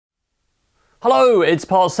Hello, it's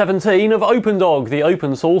part 17 of openDog, the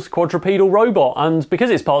open source quadrupedal robot, and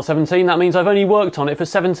because it's part 17 that means I've only worked on it for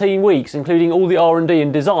 17 weeks, including all the R&D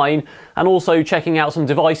and design, and also checking out some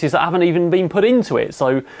devices that haven't even been put into it,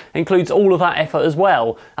 so includes all of that effort as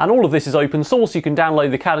well. And all of this is open source, you can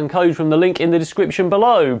download the CAD and code from the link in the description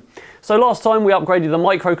below. So last time we upgraded the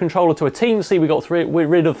microcontroller to a Teensy, we got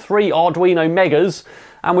rid of 3 Arduino Megas,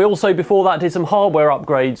 and we also before that did some hardware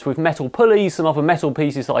upgrades with metal pulleys, some other metal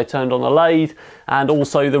pieces that I turned on the lathe, and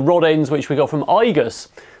also the rod ends which we got from Igus.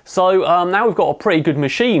 So now we've got a pretty good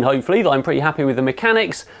machine, hopefully, that I'm pretty happy with the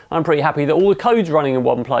mechanics. I'm pretty happy that all the code's running in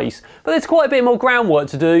one place. But there's quite a bit more groundwork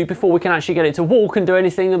to do before we can actually get it to walk and do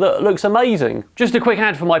anything that looks amazing. Just a quick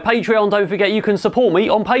ad for my Patreon. Don't forget you can support me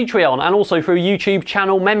on Patreon and also through YouTube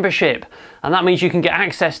channel membership. And that means you can get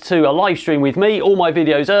access to a live stream with me, all my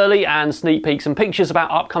videos early, and sneak peeks and pictures about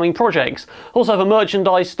upcoming projects. Also have a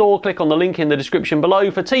merchandise store, click on the link in the description below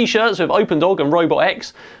for t-shirts with openDog and Robot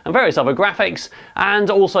X and various other graphics, and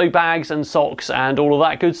also bags and socks and all of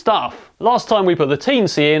that good stuff. Last time we put the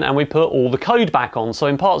Teensy in and we put all the code back on. So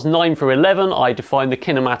in parts 9 through 11 I defined the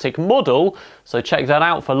kinematic model, so check that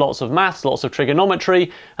out for lots of maths, lots of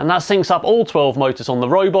trigonometry, and that syncs up all 12 motors on the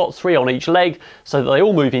robot, 3 on each leg, so that they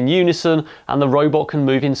all move in unison and the robot can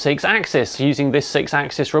move in 6 axis using this 6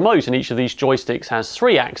 axis remote, and each of these joysticks has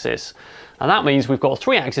 3 axis. And that means we've got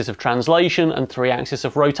 3 axes of translation and 3 axes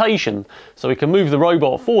of rotation. So we can move the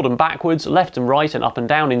robot forward and backwards, left and right and up and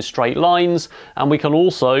down in straight lines, and we can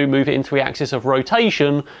also move it in 3 axes of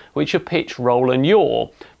rotation, which are pitch, roll and yaw.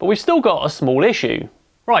 But we've still got a small issue.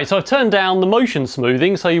 Right, so I've turned down the motion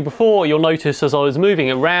smoothing, so before you'll notice as I was moving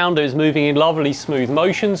it around, it was moving in lovely smooth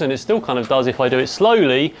motions, and it still kind of does if I do it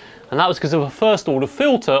slowly. And that was because of a first order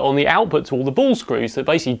filter on the output to all the ball screws that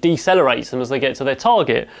basically decelerates them as they get to their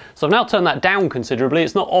target. So I've now turned that down considerably,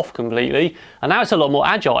 it's not off completely, and now it's a lot more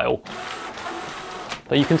agile.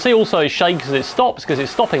 But you can see also it shakes as it stops because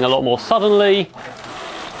it's stopping a lot more suddenly.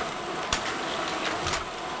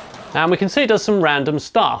 And we can see it does some random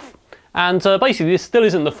stuff. And basically this still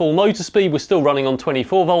isn't the full motor speed, we're still running on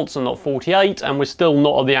 24 volts and not 48, and we're still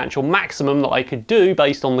not at the actual maximum that I could do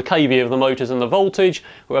based on the kV of the motors and the voltage.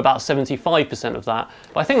 We're about 75% of that.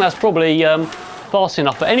 But I think that's probably fast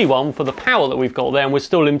enough for anyone for the power that we've got there, and we're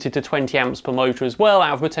still limited to 20 amps per motor as well,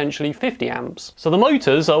 out of potentially 50 amps. So the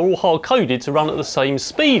motors are all hard-coded to run at the same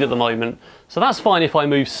speed at the moment. So that's fine if I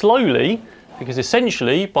move slowly, because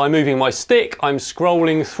essentially by moving my stick I'm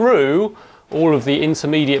scrolling through all of the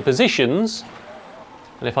intermediate positions,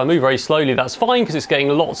 and if I move very slowly that's fine because it's getting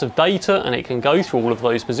lots of data and it can go through all of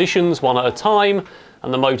those positions one at a time,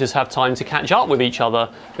 and the motors have time to catch up with each other.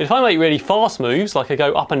 But if I make really fast moves, like I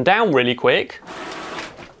go up and down really quick,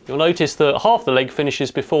 you'll notice that half the leg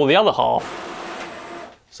finishes before the other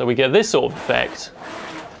half. So we get this sort of effect.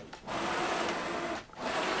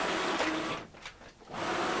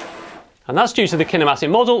 And that's due to the kinematic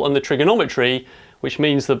model and the trigonometry, which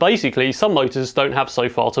means that basically some motors don't have so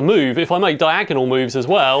far to move. If I make diagonal moves as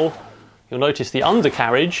well, you'll notice the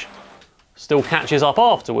undercarriage still catches up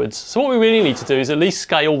afterwards. So what we really need to do is at least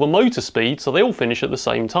scale the motor speed so they all finish at the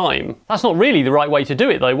same time. That's not really the right way to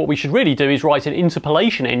do it though. What we should really do is write an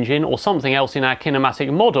interpolation engine or something else in our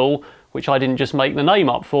kinematic model, which I didn't just make the name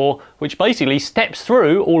up for, which basically steps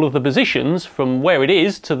through all of the positions from where it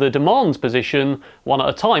is to the demand position one at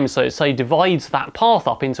a time. So it say divides that path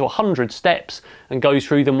up into 100 steps and goes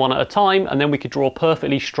through them one at a time, and then we could draw a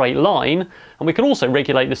perfectly straight line, and we can also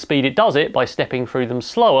regulate the speed it does it by stepping through them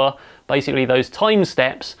slower, basically those time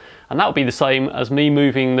steps, and that would be the same as me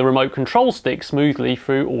moving the remote control stick smoothly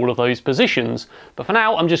through all of those positions. But for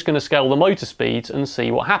now I'm just going to scale the motor speeds and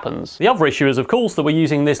see what happens. The other issue is of course that we're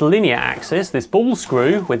using this linear axis, this ball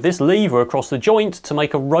screw, with this lever across the joint to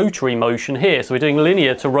make a rotary motion here. So we're doing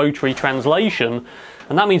linear to rotary translation,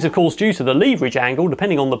 and that means of course due to the leverage angle,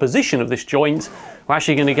 depending on the position of this joint, we're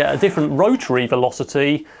actually going to get a different rotary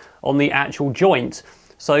velocity on the actual joint.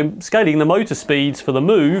 So scaling the motor speeds for the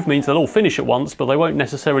move means they'll all finish at once, but they won't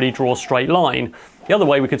necessarily draw a straight line. The other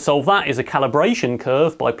way we could solve that is a calibration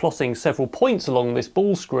curve by plotting several points along this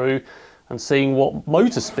ball screw and seeing what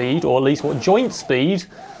motor speed, or at least what joint speed,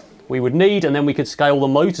 we would need, and then we could scale the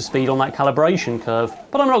motor speed on that calibration curve.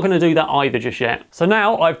 But I'm not going to do that either just yet. So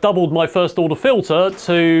now I've doubled my first order filter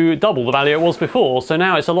to double the value it was before, so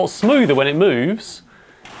now it's a lot smoother when it moves.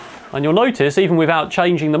 And you'll notice, even without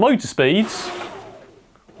changing the motor speeds,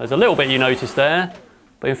 there's a little bit you notice there,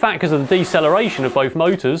 but in fact because of the deceleration of both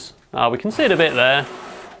motors, we can see it a bit there,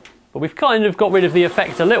 but we've kind of got rid of the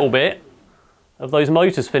effect a little bit of those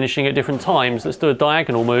motors finishing at different times. Let's do a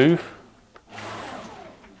diagonal move.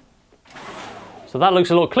 So that looks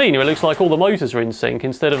a lot cleaner. It looks like all the motors are in sync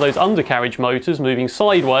instead of those undercarriage motors moving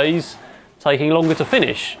sideways, taking longer to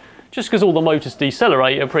finish, just because all the motors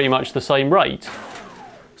decelerate at pretty much the same rate.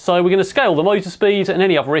 So we're going to scale the motor speed, and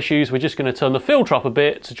any other issues we're just going to turn the filter up a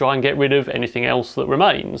bit to try and get rid of anything else that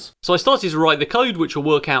remains. So I started to write the code which will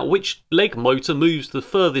work out which leg motor moves the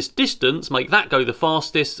furthest distance, make that go the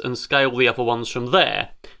fastest, and scale the other ones from there.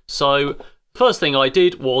 So first thing I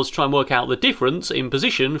did was try and work out the difference in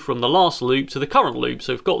position from the last loop to the current loop.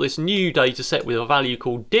 So we've got this new data set with a value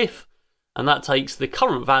called diff, and that takes the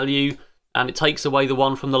current value and it takes away the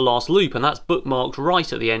one from the last loop, and that's bookmarked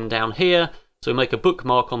right at the end down here. So make a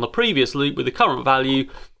bookmark on the previous loop with the current value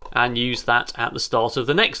and use that at the start of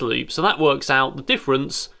the next loop. So that works out the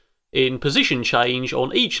difference in position change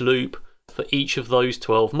on each loop for each of those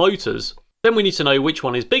 12 motors. Then we need to know which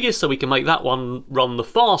one is biggest so we can make that one run the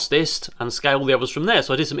fastest and scale the others from there.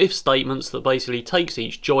 So I did some if statements that basically takes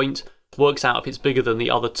each joint, works out if it's bigger than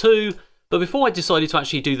the other two. But before I decided to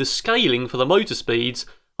actually do the scaling for the motor speeds,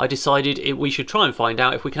 I decided we should try and find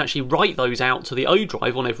out if we can actually write those out to the O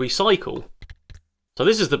drive on every cycle. So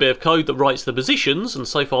this is the bit of code that writes the positions, and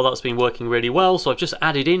so far that's been working really well. So I've just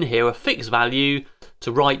added in here a fixed value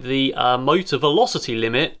to write the motor velocity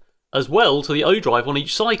limit as well to the O drive on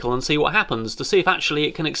each cycle and see what happens, to see if actually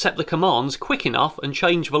it can accept the commands quick enough and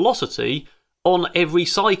change velocity on every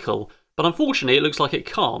cycle. But unfortunately it looks like it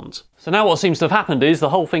can't. So now what seems to have happened is the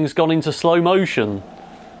whole thing's gone into slow motion.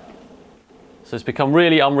 So it's become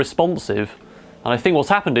really unresponsive. And I think what's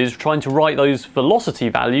happened is trying to write those velocity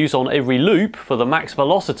values on every loop for the max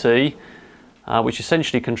velocity, which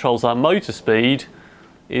essentially controls our motor speed,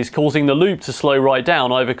 is causing the loop to slow right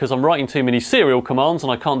down, either because I'm writing too many serial commands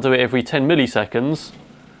and I can't do it every 10 milliseconds,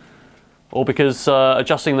 or because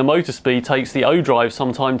adjusting the motor speed takes the O drive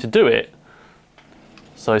some time to do it.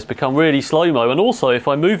 So it's become really slow-mo. And also if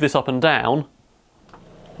I move this up and down,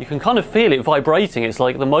 you can kind of feel it vibrating. It's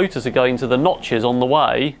like the motors are going to the notches on the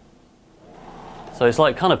way. So it's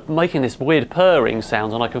like kind of making this weird purring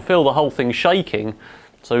sound, and I can feel the whole thing shaking.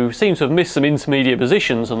 So we seem to have missed some intermediate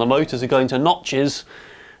positions and the motors are going to notches,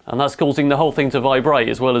 and that's causing the whole thing to vibrate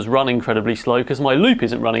as well as run incredibly slow because my loop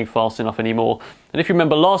isn't running fast enough anymore. And if you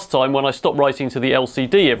remember last time when I stopped writing to the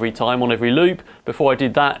LCD every time on every loop, before I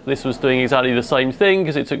did that this was doing exactly the same thing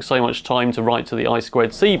because it took so much time to write to the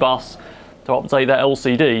I2C bus to update that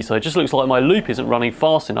LCD. So it just looks like my loop isn't running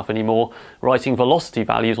fast enough anymore, writing velocity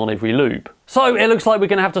values on every loop. So it looks like we're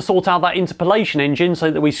going to have to sort out that interpolation engine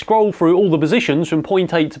so that we scroll through all the positions from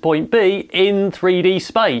point A to point B in 3D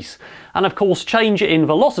space. And of course change in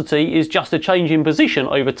velocity is just a change in position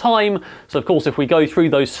over time. So of course if we go through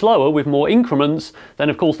those slower with more increments, then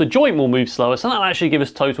of course the joint will move slower, so that'll actually give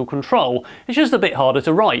us total control. It's just a bit harder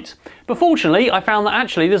to write. But fortunately I found that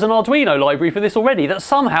actually there's an Arduino library for this already that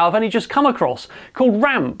somehow I've only just come across, called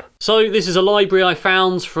RAMP. So this is a library I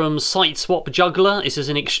found from SiteSwap Juggler. This is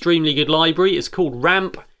an extremely good library. It's called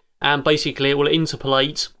RAMP, and basically it will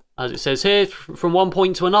interpolate, as it says here, from one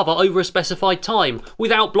point to another over a specified time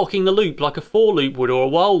without blocking the loop like a for loop would or a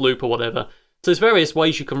while loop or whatever. So there's various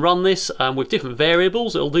ways you can run this with different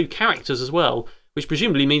variables. It'll do characters as well, which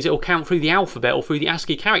presumably means it'll count through the alphabet or through the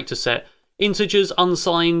ASCII character set. Integers,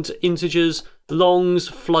 unsigned integers, longs,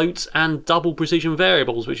 floats, and double precision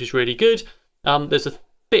variables, which is really good. There's a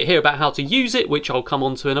bit here about how to use it, which I'll come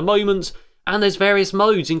on to in a moment. And there's various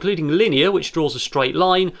modes, including linear, which draws a straight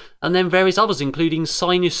line, and then various others, including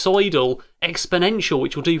sinusoidal, exponential,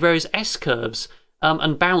 which will do various S-curves,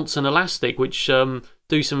 and bounce and elastic, which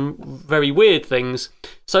do some very weird things.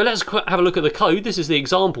 So let's have a look at the code. This is the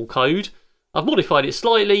example code. I've modified it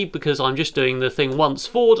slightly because I'm just doing the thing once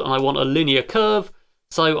forward, and I want a linear curve.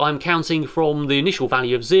 So I'm counting from the initial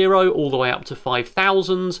value of 0 all the way up to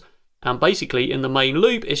 5,000. And basically in the main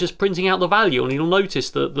loop it's just printing out the value, and you'll notice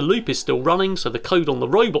that the loop is still running, so the code on the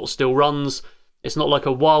robot still runs. It's not like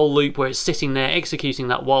a while loop where it's sitting there executing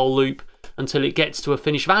that while loop until it gets to a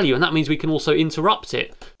finished value, and that means we can also interrupt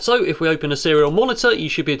it. So if we open a serial monitor, you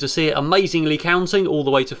should be able to see it amazingly counting all the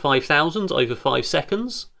way to 5,000 over 5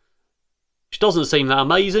 seconds. Which doesn't seem that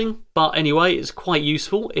amazing, but anyway, it's quite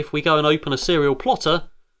useful. If we go and open a serial plotter,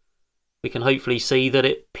 we can hopefully see that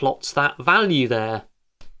it plots that value there.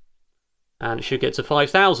 And it should get to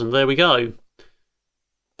 5,000, there we go.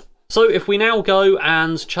 So if we now go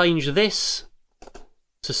and change this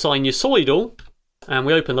to sinusoidal, and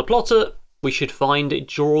we open the plotter, we should find it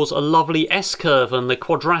draws a lovely S-curve, and the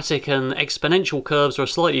quadratic and exponential curves are a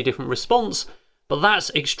slightly different response. but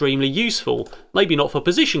that's extremely useful. Maybe not for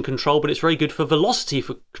position control, but it's very good for velocity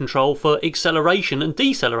control, for acceleration and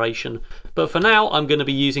deceleration. But for now, I'm going to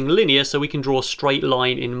be using linear so we can draw a straight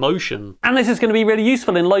line in motion. And this is going to be really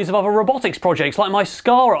useful in loads of other robotics projects, like my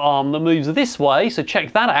scar arm that moves this way, so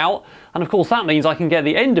check that out. And of course that means I can get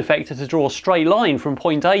the end effector to draw a straight line from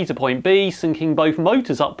point A to point B, syncing both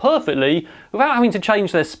motors up perfectly without having to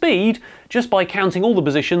change their speed, just by counting all the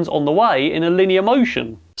positions on the way in a linear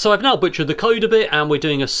motion. So I've now butchered the code a bit, and we're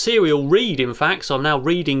doing a serial read in fact, so I'm now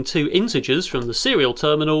reading 2 integers from the serial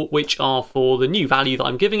terminal, which are for the new value that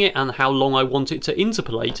I'm giving it and how long I want it to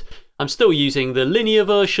interpolate. I'm still using the linear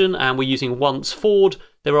version, and we're using once forward.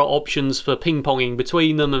 There are options for ping-ponging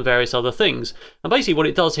between them and various other things. And basically what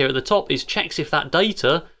it does here at the top is checks if that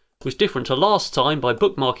data was different to last time by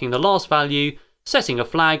bookmarking the last value, setting a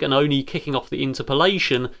flag, and only kicking off the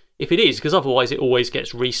interpolation if it is, because otherwise it always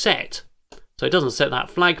gets reset. So it doesn't set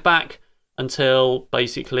that flag back until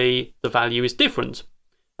basically the value is different.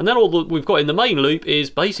 And then all that we've got in the main loop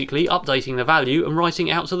is basically updating the value and writing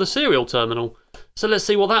it out to the serial terminal. So let's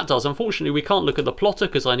see what that does. Unfortunately we can't look at the plotter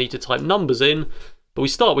because I need to type numbers in, but we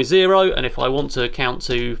start with 0, and if I want to count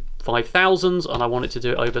to 5,000 and I want it to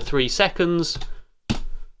do it over 3 seconds,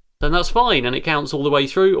 then that's fine, and it counts all the way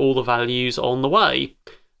through all the values on the way.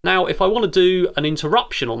 Now if I want to do an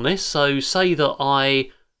interruption on this, so say that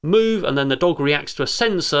I move and then the dog reacts to a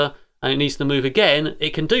sensor and it needs to move again,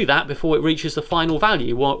 it can do that before it reaches the final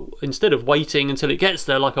value, instead of waiting until it gets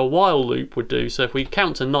there like a while loop would do. So if we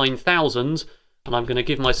count to 9,000 and I'm going to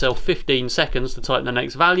give myself 15 seconds to type the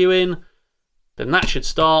next value in, then that should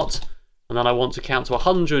start, and then I want to count to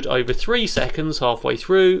 100 over 3 seconds halfway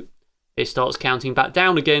through, it starts counting back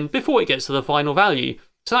down again before it gets to the final value.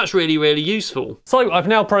 So that's really, really useful. So I've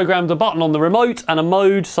now programmed a button on the remote and a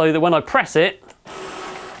mode so that when I press it,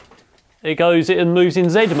 it goes and moves in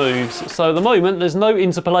Z moves. So at the moment there's no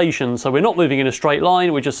interpolation, so we're not moving in a straight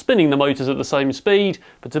line, we're just spinning the motors at the same speed,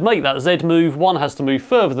 but to make that Z move, one has to move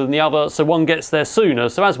further than the other, so one gets there sooner.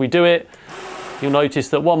 So as we do it, you'll notice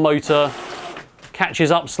that one motor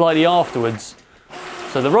catches up slightly afterwards.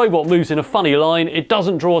 So the robot moves in a funny line, it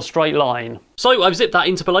doesn't draw a straight line. So I've zipped that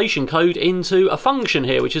interpolation code into a function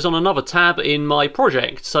here, which is on another tab in my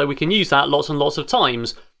project, so we can use that lots and lots of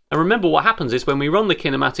times. And remember what happens is when we run the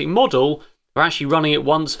kinematic model, we're actually running it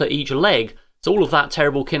once for each leg. So all of that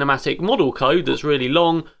terrible kinematic model code that's really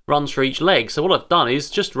long runs for each leg. So what I've done is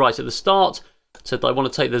just right at the start, said that I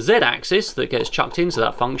want to take the Z-axis that gets chucked into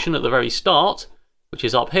that function at the very start, which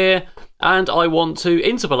is up here, and I want to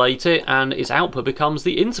interpolate it, and its output becomes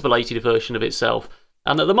the interpolated version of itself.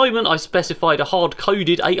 And at the moment I specified a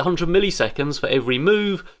hard-coded 800 milliseconds for every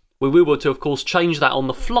move. We will be able to of course change that on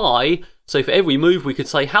the fly, so for every move we could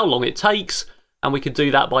say how long it takes, and we could do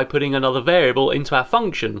that by putting another variable into our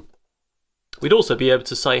function. We'd also be able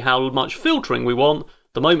to say how much filtering we want.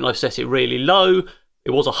 At the moment I've set it really low.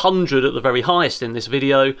 It was 100 at the very highest in this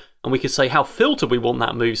video, and we could say how filtered we want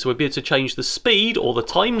that move, so we'd be able to change the speed or the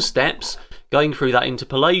time steps going through that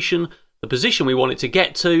interpolation, the position we want it to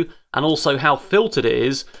get to, and also how filtered it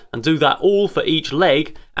is, and do that all for each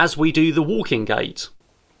leg as we do the walking gait.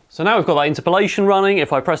 So now we've got that interpolation running.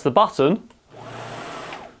 If I press the button,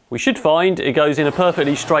 we should find it goes in a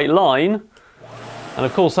perfectly straight line, and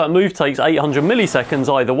of course that move takes 800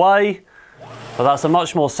 milliseconds either way. But that's a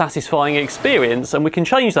much more satisfying experience, and we can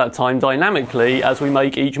change that time dynamically as we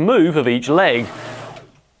make each move of each leg.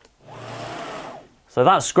 So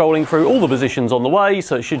that's scrolling through all the positions on the way,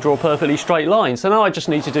 so it should draw a perfectly straight line. So now I just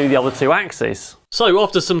need to do the other 2 axes. So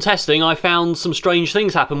after some testing, I found some strange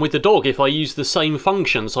things happen with the dog if I use the same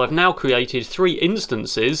function. So I've now created 3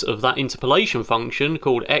 instances of that interpolation function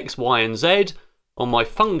called X, Y, and Z. On my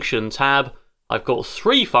function tab, I've got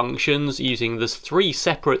 3 functions using the 3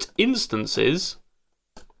 separate instances,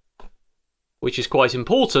 which is quite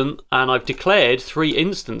important, and I've declared 3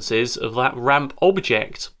 instances of that ramp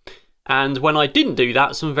object. And when I didn't do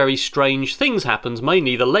that, some very strange things happened.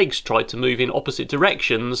 Mainly the legs tried to move in opposite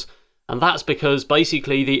directions, and that's because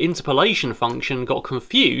basically the interpolation function got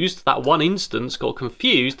confused, that one instance got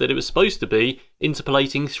confused that it was supposed to be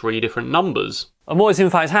interpolating 3 different numbers. And what has in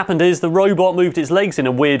fact happened is the robot moved its legs in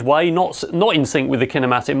a weird way, not in sync with the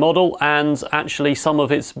kinematic model, and actually some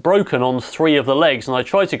of it's broken on 3 of the legs, and I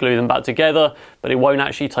tried to glue them back together, but it won't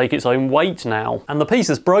actually take its own weight now. And the piece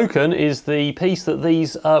that's broken is the piece that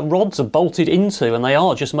these rods are bolted into, and they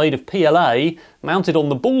are just made of PLA, mounted on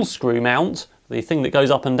the ball screw mount, the thing that goes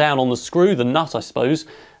up and down on the screw, the nut I suppose,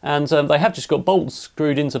 and they have just got bolts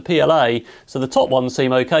screwed into PLA, so the top ones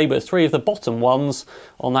seem okay, but 3 of the bottom ones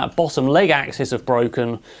on that bottom leg axis have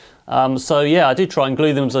broken, So yeah, I did try and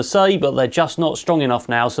glue them as I say, but they're just not strong enough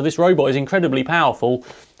now. So this robot is incredibly powerful.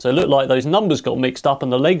 So it looked like those numbers got mixed up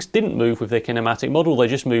and the legs didn't move with their kinematic model, they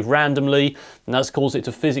just moved randomly, and that's caused it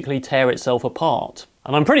to physically tear itself apart.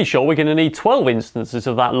 And I'm pretty sure we're going to need 12 instances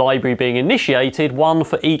of that library being initiated, one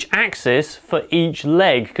for each axis for each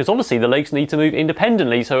leg, because obviously the legs need to move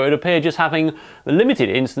independently, so it would appear just having limited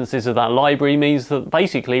instances of that library means that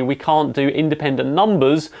basically we can't do independent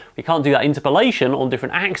numbers, we can't do that interpolation on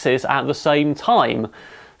different axes at the same time.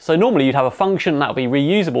 So normally you'd have a function that would be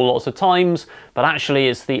reusable lots of times, but actually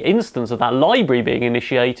it's the instance of that library being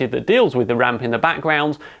initiated that deals with the ramp in the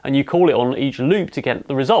background, and you call it on each loop to get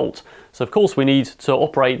the result. So of course we need to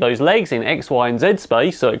operate those legs in X, Y and Z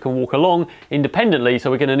space so it can walk along independently, so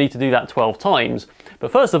we're going to need to do that 12 times.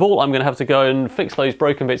 But first of all I'm going to have to go and fix those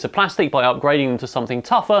broken bits of plastic by upgrading them to something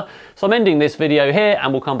tougher. So I'm ending this video here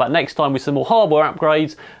and we'll come back next time with some more hardware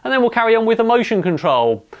upgrades, and then we'll carry on with the motion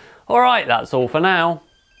control. Alright, that's all for now.